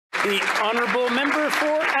The honourable member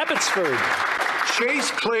for Abbotsford.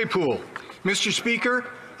 Chase Claypool. Mr. Speaker,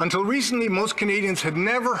 until recently, most Canadians had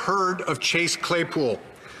never heard of Chase Claypool.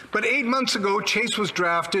 But 8 months ago, Chase was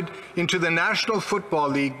drafted into the National Football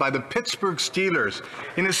League by the Pittsburgh Steelers.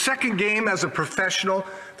 In his second game as a professional,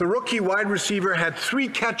 the rookie wide receiver had 3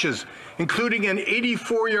 catches, including an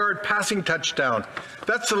 84-yard passing touchdown.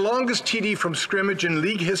 That's the longest TD from scrimmage in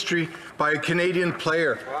league history by a Canadian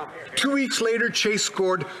player. 2 weeks later, Chase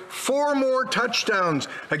scored 4 more touchdowns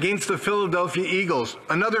against the Philadelphia Eagles,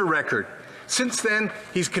 another record. Since then,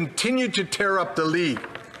 he's continued to tear up the league,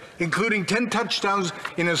 including 10 touchdowns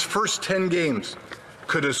in his first 10 games.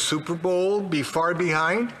 Could a Super Bowl be far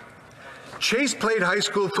behind? Chase played high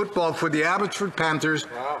school football for the Abbotsford Panthers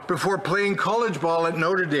before playing college ball at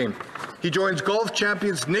Notre Dame. He joins golf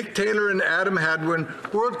champions Nick Taylor and Adam Hadwin,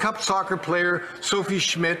 World Cup soccer player Sophie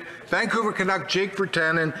Schmidt, Vancouver Canuck Jake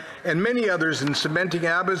Virtanen, and many others in cementing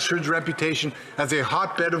Abbotsford's reputation as a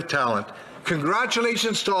hotbed of talent.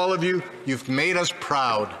 Congratulations to all of you. You've made us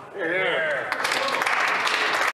proud. Yeah.